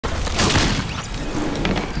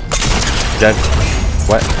Dead.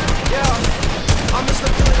 Wet.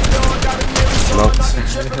 Knocked.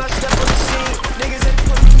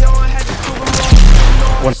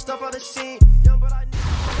 One.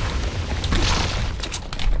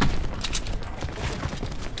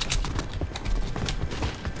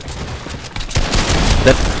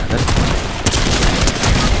 Dead. Dead.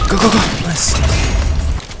 Go, go, go. Nice.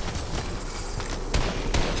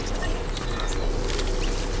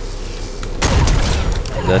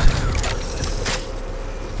 Dead.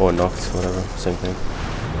 Or knocked, whatever, same thing.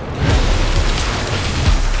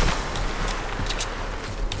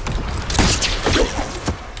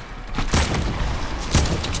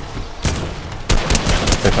 I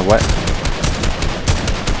think I'm wet.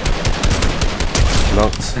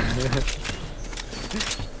 Knocked.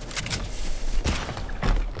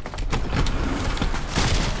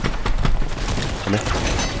 Come here.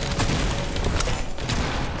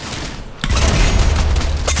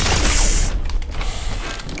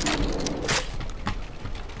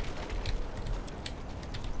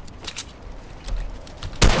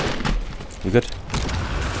 You good?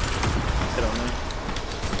 Get on there.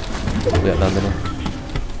 Yeah, landing on.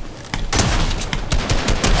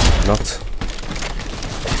 Knocked.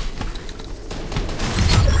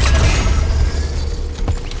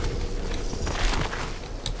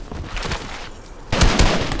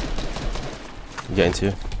 I'm getting to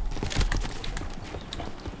you.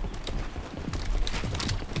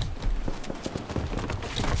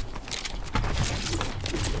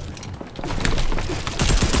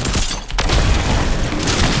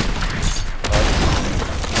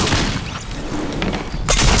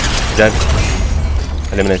 Dead.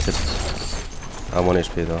 Eliminated. I'm 1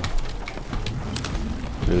 HP though.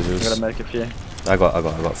 Losers. I got a medkit for you. I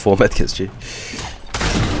got 4 medkits, G.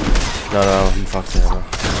 No, I'm fucked here, bro.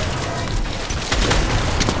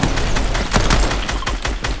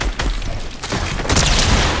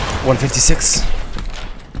 $156.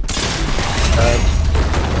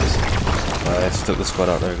 Nice, took the squad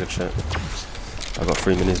out there, good shit. I got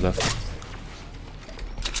 3 minis left.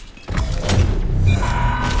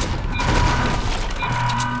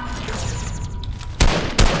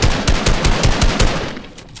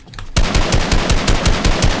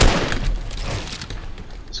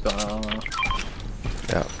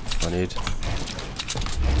 Yeah, I need.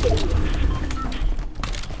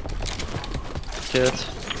 Cheers.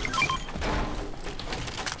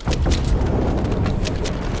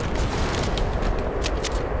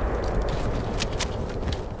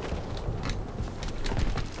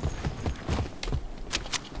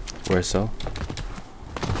 Where so?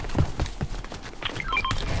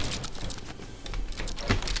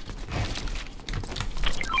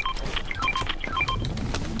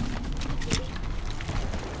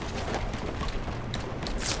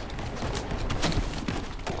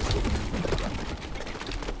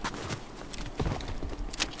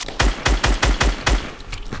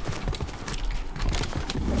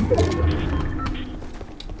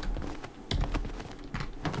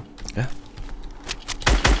 Yeah.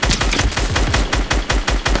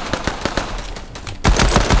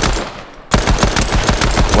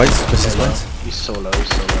 White, this is white. He's so low, he's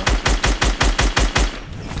so low.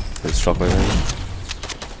 It's shockwave.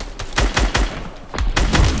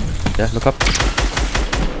 Yeah, look up.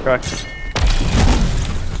 Cracked.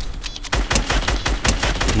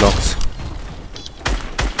 Knocked.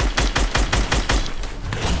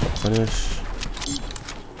 Finish.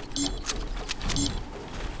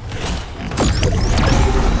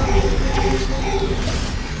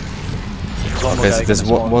 Okay, so there's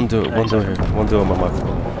one duo here, one duo on my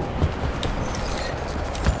microphone.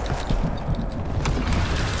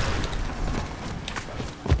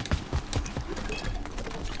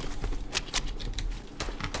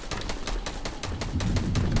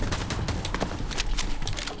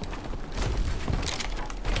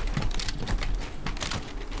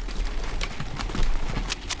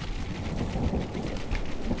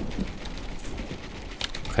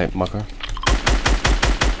 Okay, marker.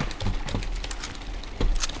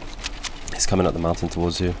 He's coming up the mountain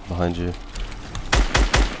towards you, behind you.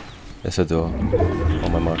 There's a duo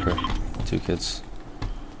on my marker. 2 kids.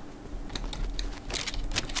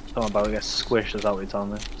 Someone about to get squished, is that what you're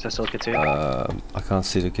telling me? Is there still kids here? I can't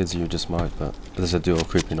see the kids you just marked, but there's a duo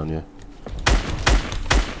creeping on you.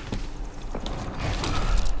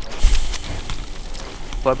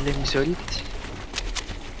 Problem solved.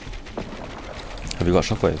 Have you got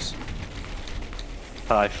shockwaves?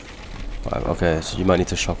 5. Okay, so you might need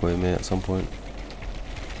to shockwave me at some point.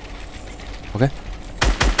 Okay.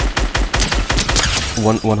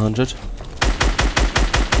 100.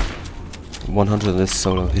 100 on this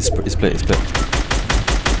solo. He's split.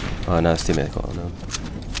 Oh no, his teammate got on him.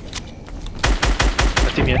 A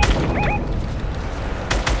team here.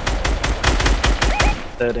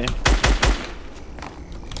 30.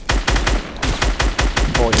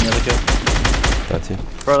 40 another kill. 30.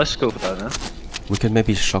 Bro, let's go for that now. We could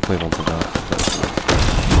maybe shockwave onto that.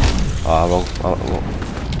 Ah, wrong. Oh, wrong.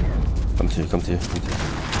 Come to you, come to you, come to you.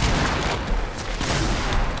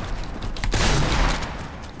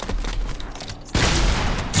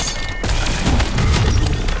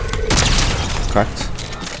 Cracked.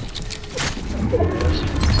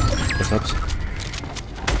 What's up?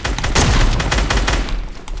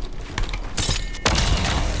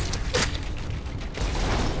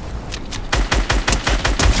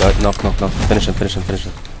 Right, knock. Finish him.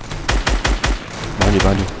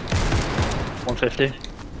 Behind you. 150.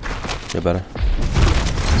 You're better.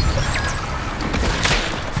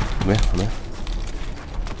 Come here.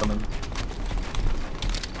 Coming.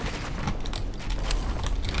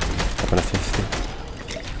 Up on a 50.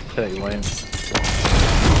 30 Wayne.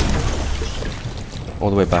 All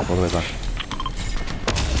the way back.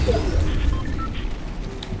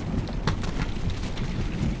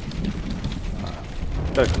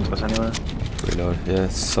 Go come to us anyway. Reload. Yeah,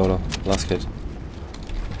 it's solo. Last kid.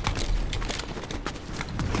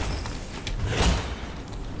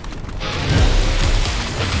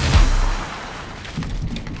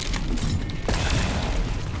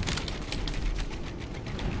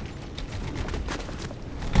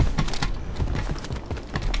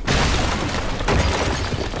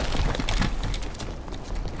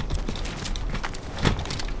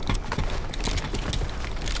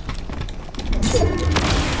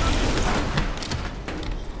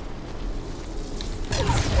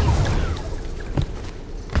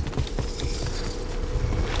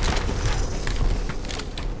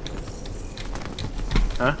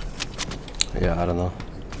 Huh? Yeah, I don't know.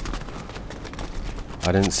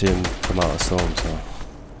 I didn't see him come out of the storm, so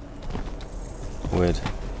weird.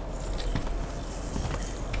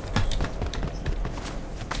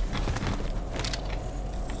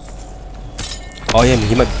 Oh yeah,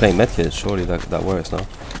 he might be playing medkits. Surely that works now.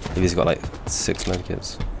 If he's got like 6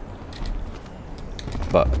 medkits.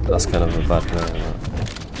 But that's kind of a bad player.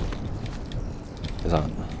 Is that?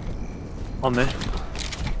 On me.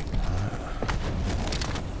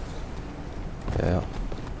 Yeah.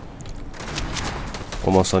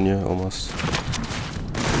 Almost on you, almost.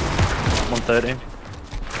 130.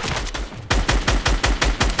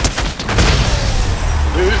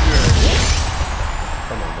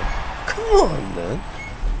 Come on, man.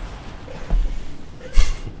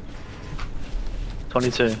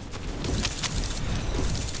 22.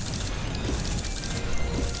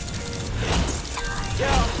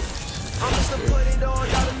 I'm just a put it on,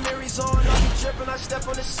 got a Mary's on, I be trippin', I step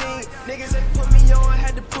on the scene. Niggas ain't put me on,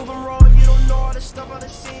 had to put